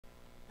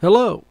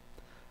Hello,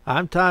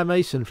 I'm Ty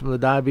Mason from the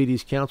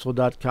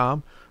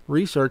DiabetesCouncil.com,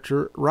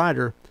 researcher,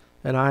 writer,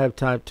 and I have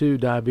type 2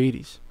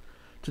 diabetes.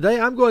 Today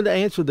I'm going to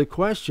answer the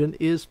question,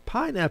 is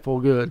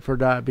pineapple good for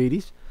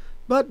diabetes?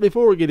 But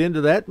before we get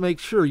into that, make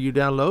sure you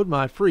download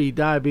my free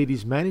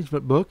diabetes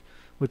management book,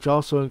 which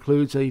also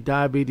includes a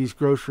diabetes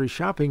grocery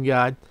shopping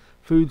guide,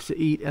 foods to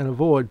eat and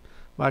avoid,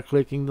 by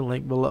clicking the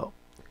link below.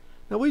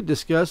 Now, we've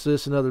discussed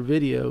this in other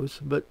videos,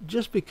 but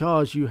just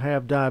because you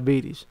have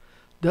diabetes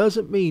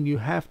doesn't mean you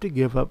have to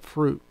give up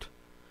fruit.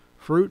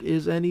 Fruit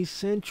is an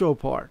essential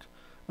part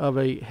of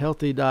a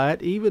healthy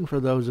diet, even for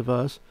those of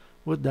us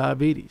with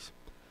diabetes.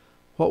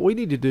 What we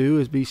need to do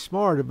is be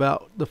smart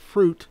about the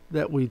fruit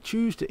that we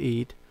choose to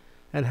eat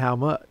and how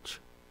much.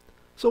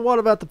 So what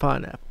about the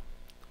pineapple?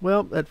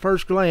 Well, at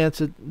first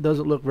glance, it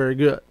doesn't look very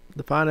good.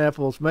 The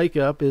pineapple's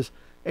makeup is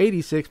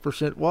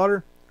 86%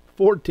 water,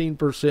 14%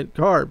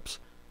 carbs.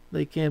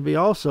 They can be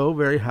also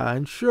very high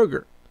in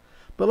sugar.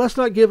 But let's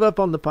not give up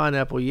on the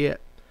pineapple yet.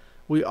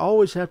 We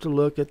always have to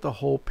look at the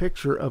whole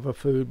picture of a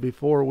food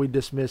before we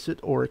dismiss it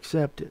or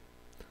accept it.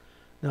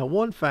 Now,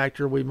 one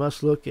factor we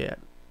must look at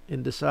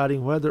in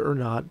deciding whether or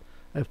not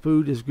a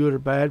food is good or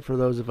bad for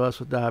those of us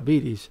with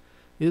diabetes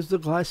is the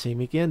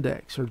glycemic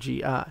index, or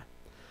GI.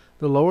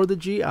 The lower the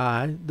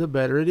GI, the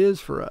better it is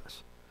for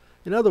us.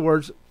 In other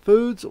words,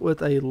 foods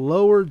with a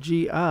lower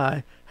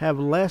GI have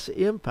less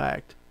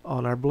impact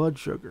on our blood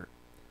sugar.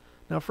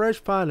 Now,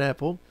 fresh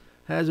pineapple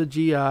has a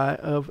GI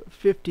of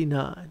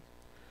 59.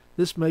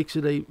 This makes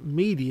it a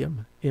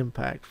medium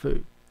impact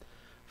food.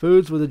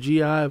 Foods with a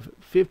GI of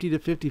 50 to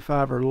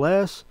 55 or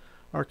less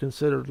are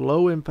considered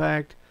low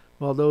impact,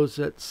 while those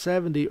at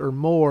 70 or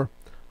more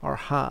are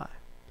high.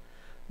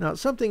 Now,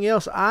 something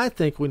else I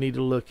think we need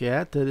to look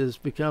at that is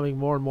becoming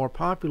more and more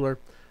popular,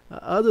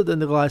 other than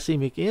the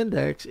glycemic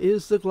index,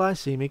 is the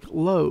glycemic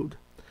load.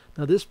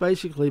 Now, this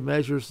basically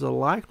measures the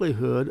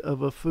likelihood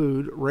of a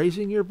food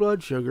raising your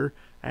blood sugar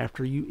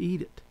after you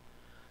eat it.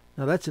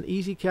 Now, that's an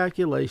easy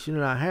calculation,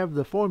 and I have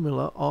the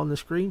formula on the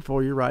screen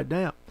for you right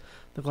now.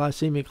 The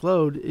glycemic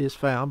load is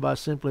found by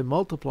simply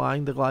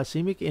multiplying the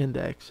glycemic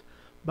index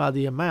by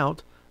the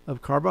amount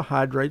of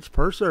carbohydrates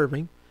per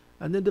serving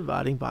and then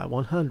dividing by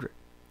 100.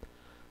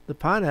 The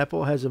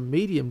pineapple has a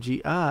medium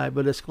GI,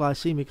 but its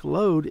glycemic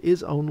load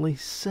is only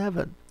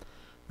 7.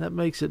 That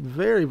makes it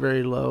very,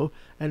 very low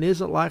and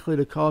isn't likely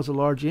to cause a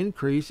large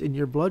increase in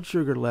your blood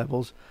sugar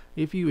levels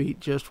if you eat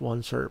just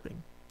one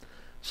serving.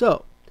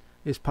 So,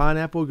 is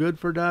pineapple good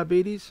for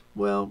diabetes?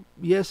 Well,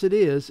 yes it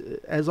is,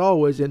 as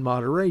always in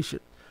moderation.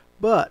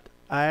 But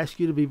I ask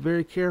you to be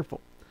very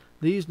careful.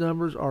 These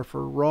numbers are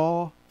for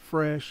raw,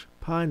 fresh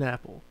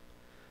pineapple.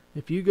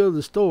 If you go to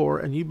the store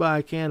and you buy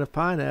a can of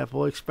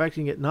pineapple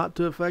expecting it not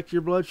to affect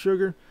your blood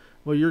sugar,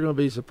 well, you're going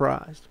to be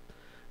surprised.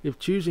 If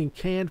choosing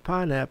canned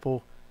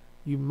pineapple,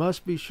 you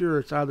must be sure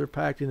it's either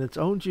packed in its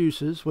own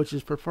juices, which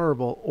is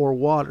preferable, or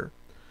water.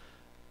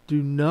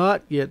 Do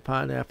not get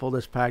pineapple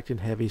that's packed in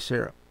heavy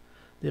syrup.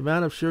 The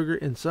amount of sugar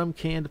in some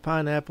canned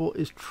pineapple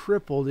is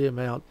triple the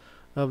amount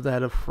of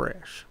that of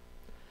fresh.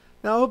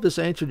 Now, I hope this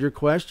answered your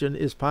question,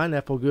 is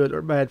pineapple good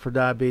or bad for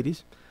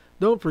diabetes?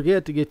 Don't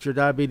forget to get your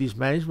diabetes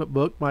management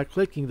book by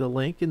clicking the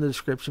link in the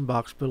description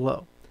box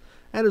below.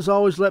 And as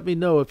always, let me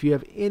know if you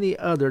have any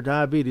other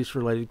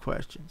diabetes-related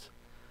questions.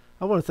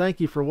 I want to thank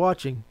you for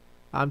watching.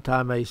 I'm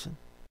Ty Mason.